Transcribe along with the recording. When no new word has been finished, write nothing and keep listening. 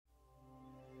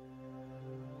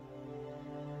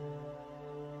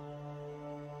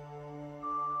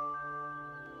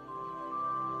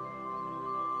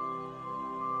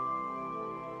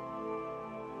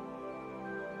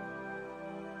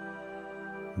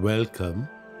Welcome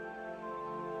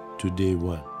to day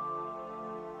 1.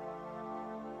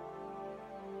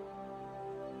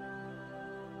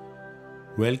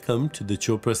 Welcome to the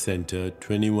Chopra Center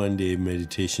 21-day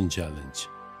meditation challenge,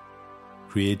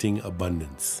 Creating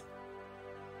Abundance.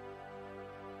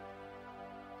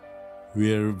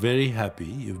 We are very happy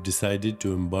you've decided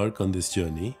to embark on this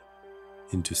journey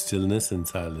into stillness and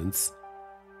silence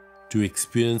to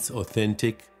experience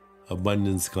authentic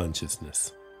abundance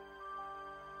consciousness.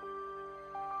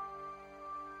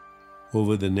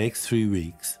 Over the next 3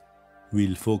 weeks,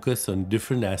 we'll focus on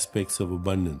different aspects of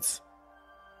abundance.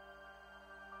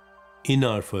 In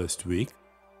our first week,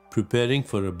 preparing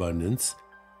for abundance,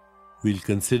 we'll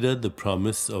consider the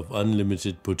promise of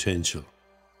unlimited potential.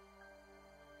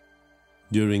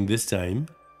 During this time,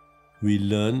 we'll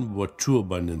learn what true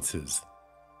abundance is,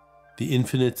 the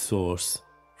infinite source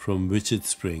from which it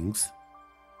springs,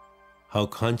 how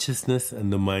consciousness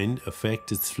and the mind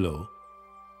affect its flow,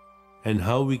 and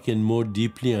how we can more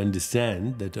deeply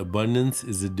understand that abundance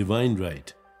is a divine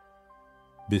right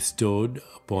bestowed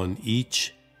upon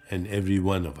each and every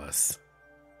one of us.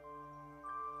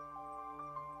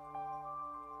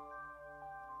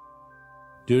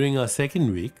 During our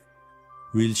second week,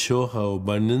 we'll show how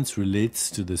abundance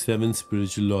relates to the 7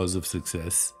 spiritual laws of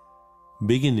success,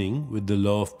 beginning with the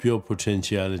law of pure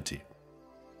potentiality.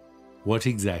 What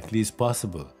exactly is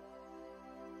possible?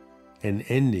 And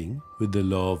ending with the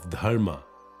law of dharma,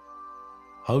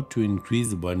 how to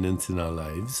increase abundance in our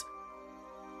lives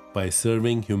by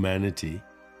serving humanity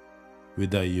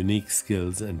with our unique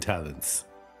skills and talents.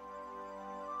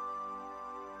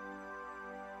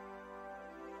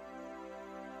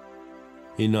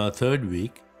 In our third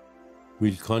week,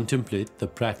 we'll contemplate the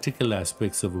practical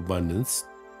aspects of abundance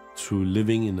through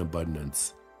living in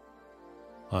abundance,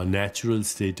 our natural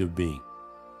state of being.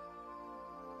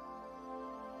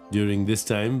 During this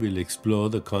time, we'll explore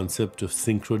the concept of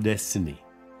synchrodestiny,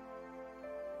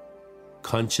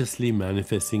 consciously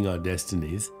manifesting our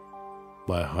destinies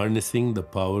by harnessing the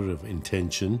power of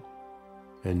intention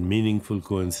and meaningful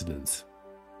coincidence.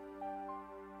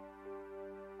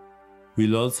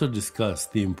 We'll also discuss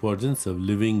the importance of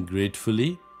living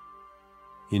gratefully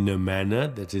in a manner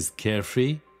that is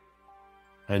carefree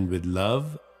and with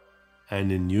love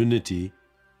and in unity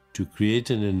to create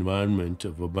an environment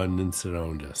of abundance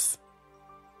around us.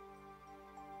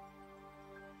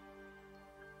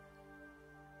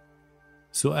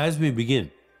 So as we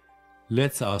begin,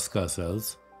 let's ask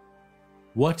ourselves,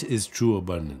 what is true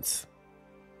abundance?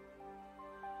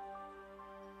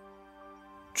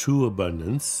 True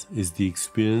abundance is the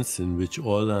experience in which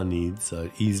all our needs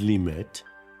are easily met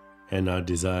and our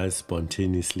desires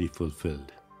spontaneously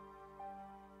fulfilled.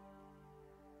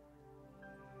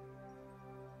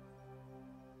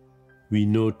 We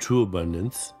know true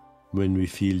abundance when we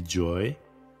feel joy,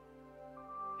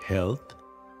 health,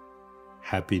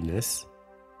 happiness,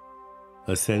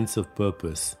 a sense of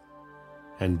purpose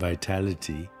and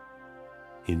vitality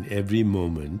in every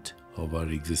moment of our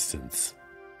existence.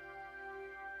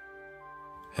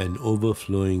 An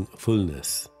overflowing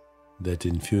fullness that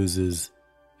infuses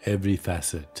every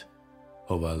facet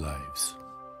of our lives.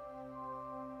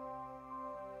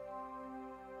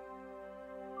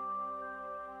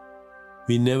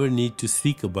 We never need to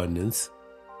seek abundance.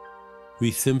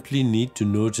 We simply need to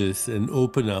notice and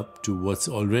open up to what's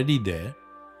already there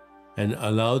and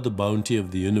allow the bounty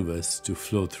of the universe to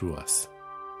flow through us.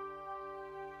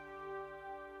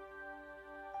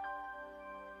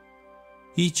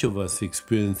 Each of us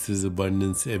experiences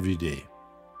abundance every day.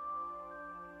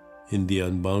 In the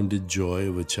unbounded joy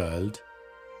of a child,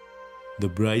 the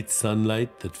bright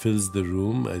sunlight that fills the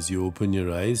room as you open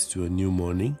your eyes to a new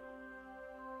morning,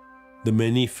 the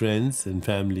many friends and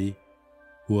family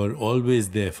who are always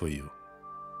there for you.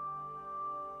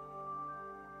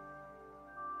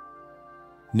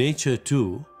 Nature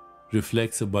too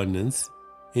reflects abundance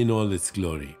in all its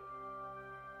glory.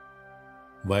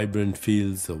 Vibrant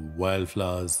fields of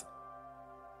wildflowers,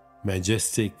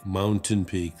 majestic mountain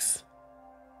peaks,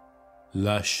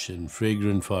 lush and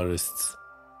fragrant forests,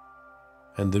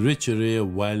 and the rich array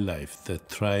of wildlife that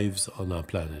thrives on our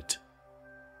planet.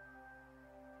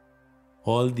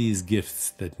 All these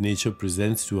gifts that nature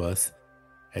presents to us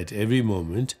at every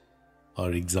moment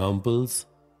are examples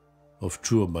of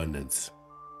true abundance.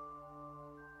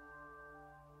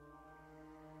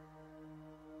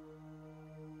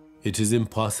 It is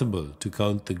impossible to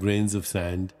count the grains of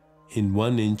sand in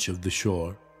 1 inch of the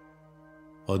shore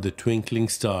or the twinkling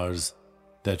stars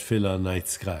that fill our night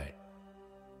sky.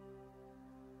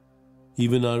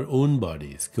 Even our own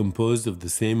bodies, composed of the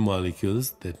same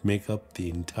molecules that make up the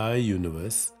entire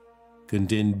universe,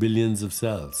 contain billions of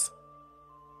cells.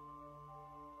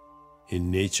 In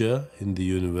nature, in the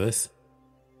universe,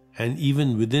 and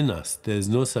even within us, there is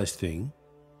no such thing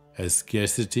as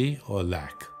scarcity or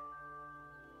lack.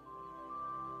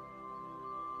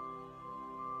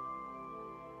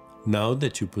 Now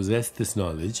that you possess this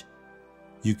knowledge,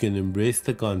 you can embrace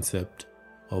the concept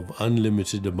of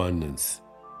unlimited abundance,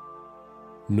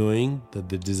 knowing that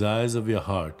the desires of your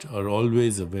heart are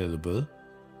always available,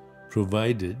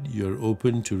 provided you're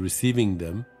open to receiving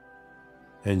them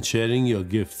and sharing your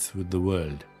gifts with the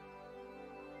world.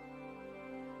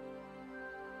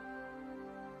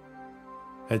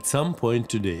 At some point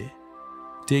today,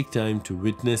 take time to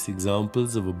witness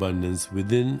examples of abundance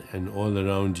within and all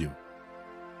around you.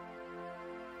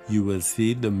 You will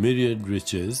see the myriad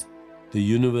riches the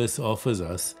universe offers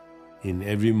us in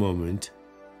every moment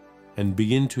and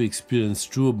begin to experience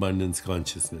true abundance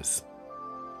consciousness.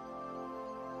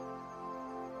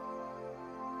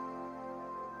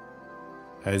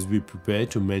 As we prepare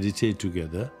to meditate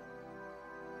together,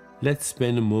 let's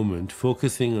spend a moment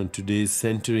focusing on today's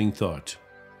centering thought.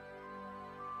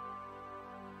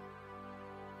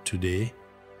 Today,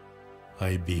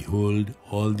 I behold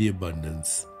all the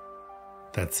abundance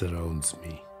that surrounds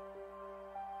me.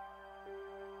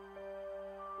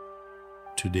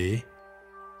 Today,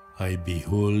 I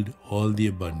behold all the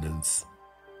abundance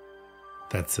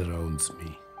that surrounds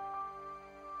me.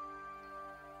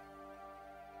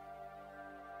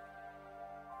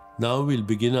 Now we'll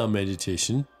begin our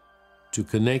meditation to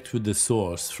connect with the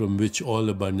source from which all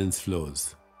abundance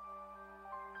flows.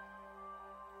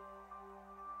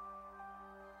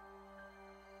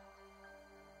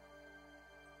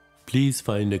 Please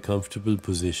find a comfortable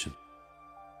position,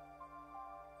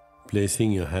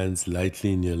 placing your hands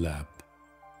lightly in your lap,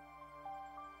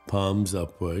 palms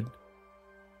upward,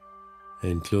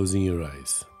 and closing your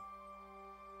eyes.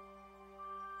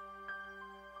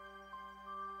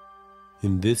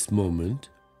 In this moment,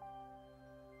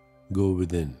 go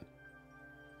within,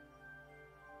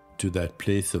 to that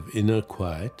place of inner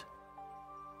quiet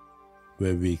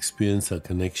where we experience our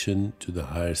connection to the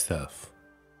higher self.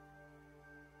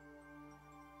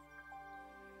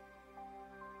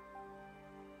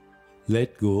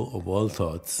 Let go of all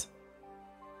thoughts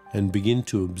and begin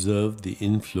to observe the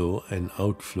inflow and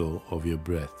outflow of your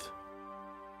breath.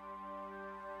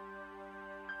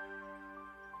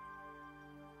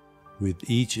 With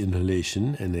each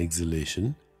inhalation and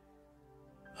exhalation,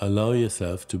 allow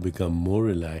yourself to become more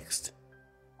relaxed,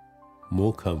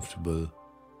 more comfortable,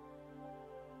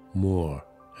 more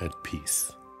at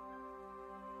peace.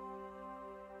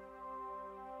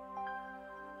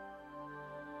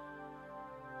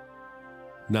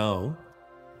 Now,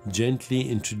 gently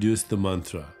introduce the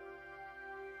mantra,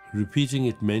 repeating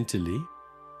it mentally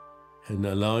and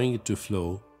allowing it to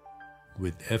flow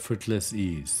with effortless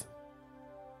ease.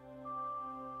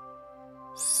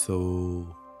 So,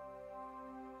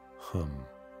 hum.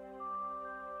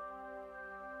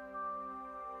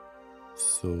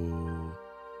 So,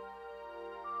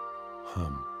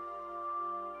 hum.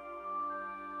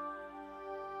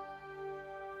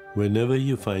 Whenever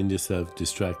you find yourself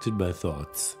distracted by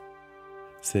thoughts,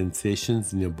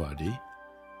 sensations in your body,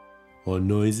 or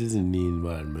noises in the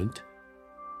environment,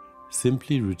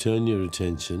 simply return your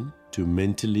attention to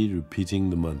mentally repeating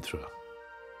the mantra.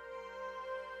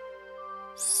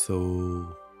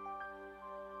 So,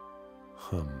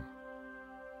 hum.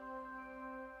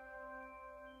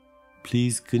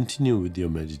 Please continue with your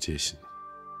meditation.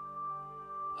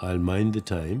 I'll mind the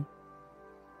time,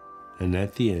 and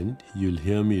at the end, you'll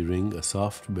hear me ring a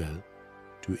soft bell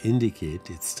to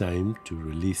indicate it's time to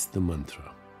release the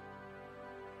mantra.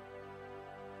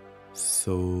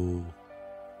 So,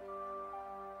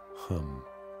 hum.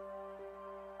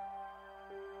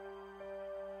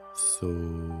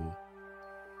 So,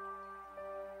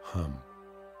 hum.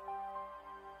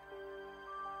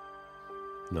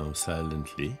 Now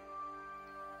silently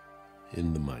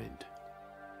in the mind.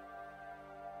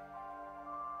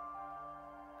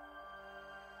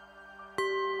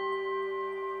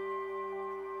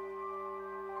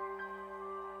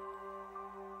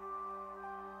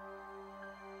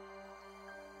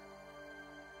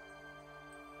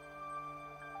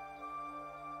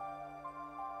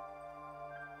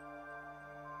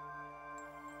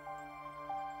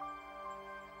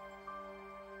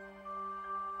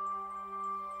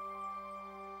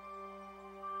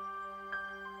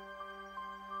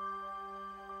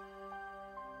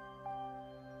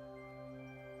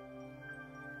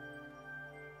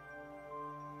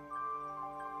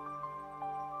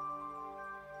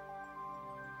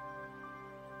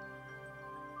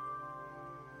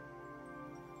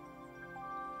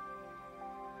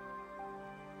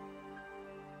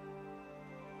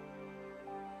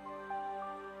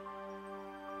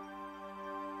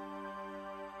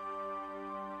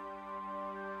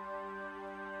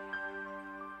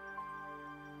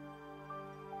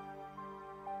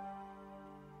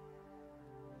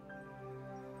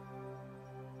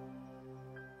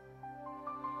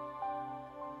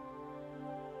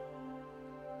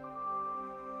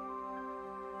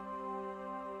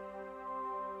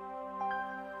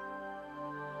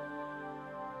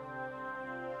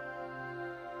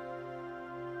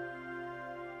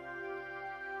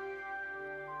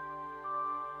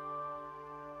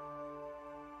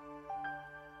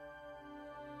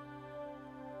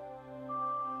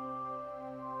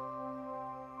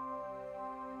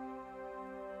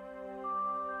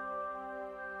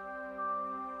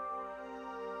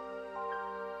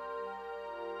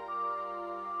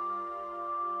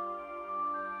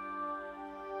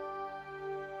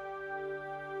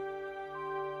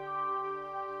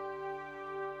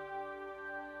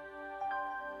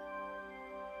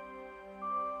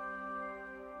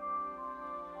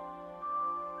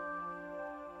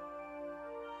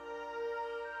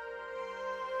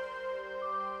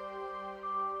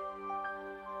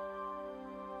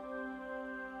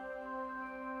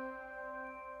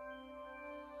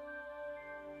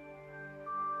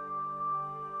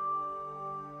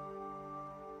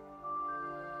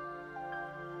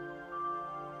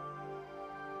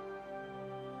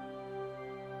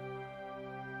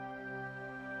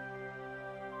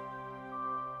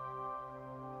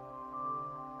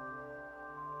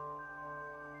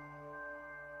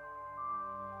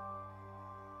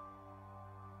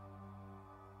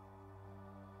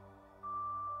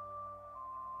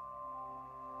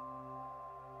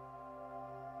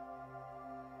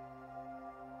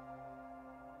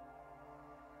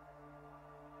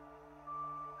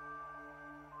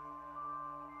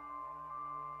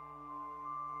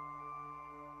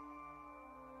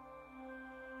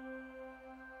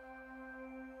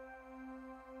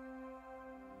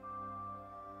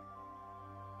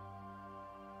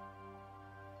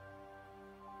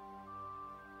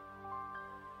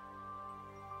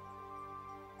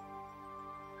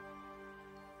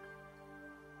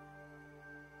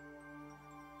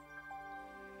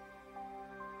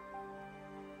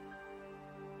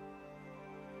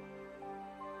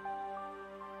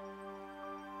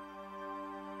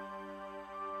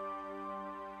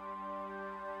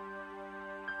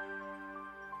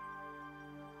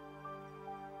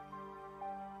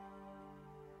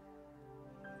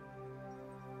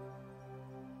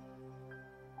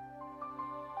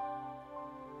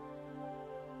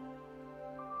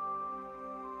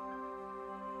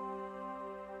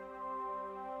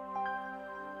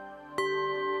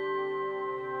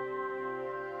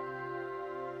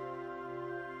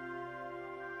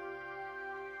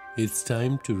 It's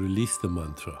time to release the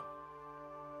mantra.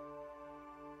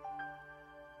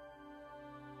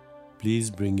 Please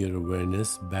bring your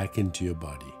awareness back into your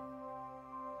body.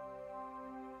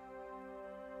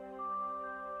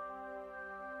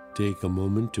 Take a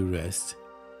moment to rest,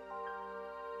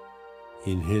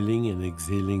 inhaling and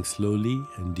exhaling slowly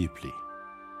and deeply.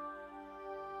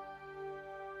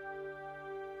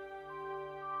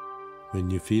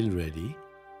 When you feel ready,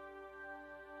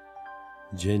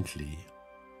 gently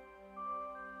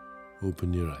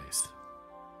open your eyes.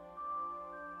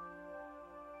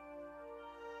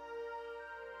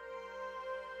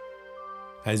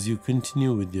 As you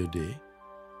continue with your day,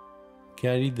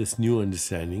 carry this new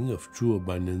understanding of true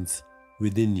abundance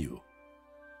within you,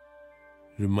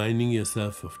 reminding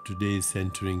yourself of today's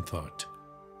centering thought.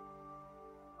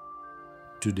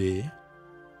 Today,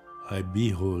 I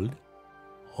behold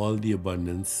all the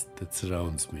abundance that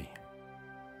surrounds me.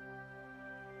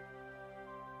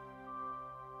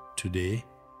 Today,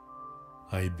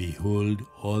 I behold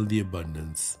all the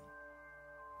abundance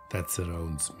that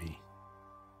surrounds me.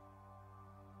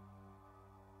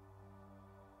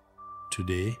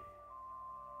 Today,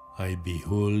 I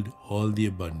behold all the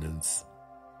abundance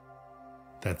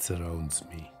that surrounds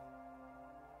me.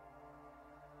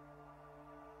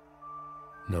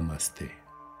 Namaste.